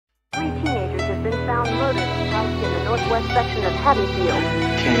been found murdered in a house in the northwest section of Haddonfield.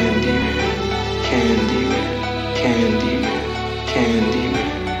 Candyman, Candyman, Candyman, Candyman,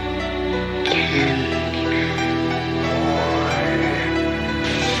 Candyman.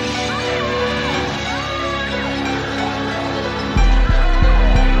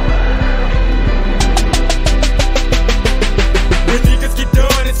 When niggas get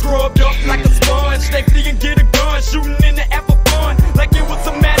done and scrubbed up like a sponge, they flee and get a gun, shooting in the air for fun. Like it was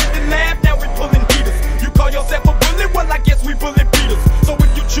a matter to laugh, now we pulling heaters. You call yourself a bully, well I guess we bullet beaters. So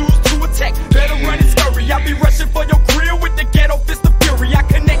if you choose to attack, better run and scurry. I'll be rushing for your grill with the ghetto fist of fury. I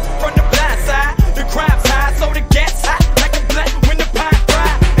connect from the blind side, the crime's high, so the gas hot like a blunt when the pine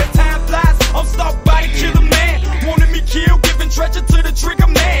fry. As time flies, I'm stalked by the killer man, wanting me killed, giving treasure to the trigger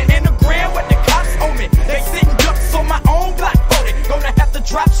man. In the ground with the cops on me, they sitting ducks on my own block. Gonna have to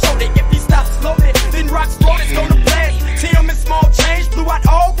drop shorty. If he stops slowly, then rocks road is gonna blast. Tim and small change blew out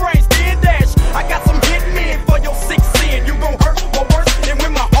all brains, then dash. I got some hidden men for your sick sin. You gon' hurt or worse than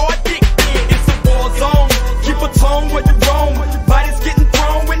when my heart dick in. It's a war zone. Keep a tone where you roam. Bodies getting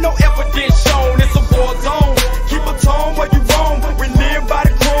thrown with no evidence shown. It's a war zone. Keep a tone where you roam. We live by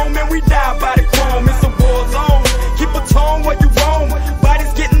the chrome and we die by the chrome. It's a war zone. Keep a tone where you roam.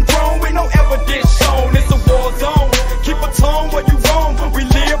 Bodies getting thrown with no evidence shown. It's a war zone. Keep a tone where you roam. We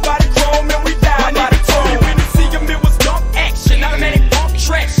live by the chrome and we die by the chrome. When you see him, it was dump action. Automatic pump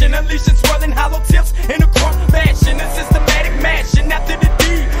traction. Unleashing swirling hollow tips in a crump fashion. A systematic mashing after the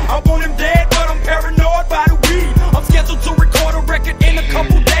deed. I want him dead, but I'm paranoid by the weed. I'm scheduled to record a record in a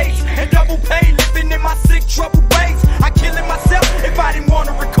couple days and double pay, living in my sick, troubled ways. I kill it myself if I didn't want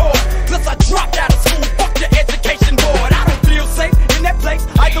to record. Plus I dropped out of school. Fuck your education board. I don't feel safe in that place.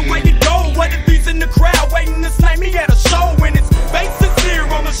 Either way you go, what if he's in the crowd waiting to slay me at a show when it's face sincere,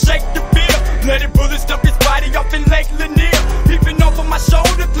 I'ma shake the beer. Bloody bullets stuff his body off in Lake Lanier. Peeping over my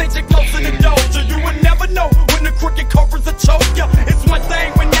shoulder, flinching close to the doja. You would never know when the crooked cobras will choke ya. It's one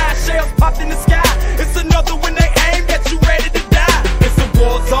thing when 9 shells popped in the sky. It's another when they aim, get you ready to die. It's a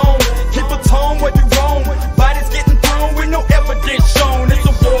war zone. Keep a tone where you roam. Bodies getting thrown with no evidence shown. It's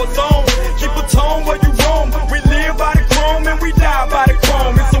a war zone. Keep a tone where you roam. We live by the chrome and we die by the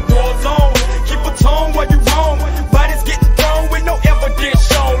chrome. It's a war zone. Keep a tone where you roam. Bodies getting thrown with no evidence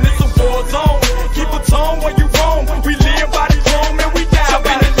shown. It's a war zone. Keep a tone where you roam. We live by the chrome and we die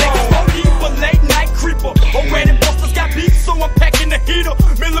by the chrome. Keep a late night creeper. Already busters got beef, so I'm packing the heater.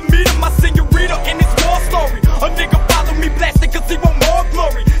 Millimeter, my senorita in this war story. A nigga follow me blasting cause he want more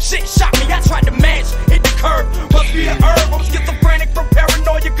glory. Shit shot me, I tried to match, hit the curve. Must be the herb, I'm schizophrenic from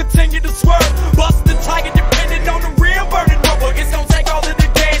paranoia, continue to swerve. Bust the tiger depending on the real burning rubber. It's gonna take all of the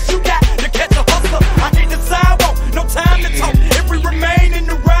gas you got to catch a hustler. I hit the sidewalk, no time to talk. If we remain in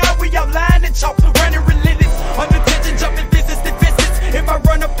the ride, we outline and chalk. Running relentless, under tension, jumping business to business. If I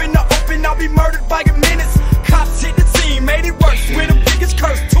run up in the open, I'll be murdered by a minute.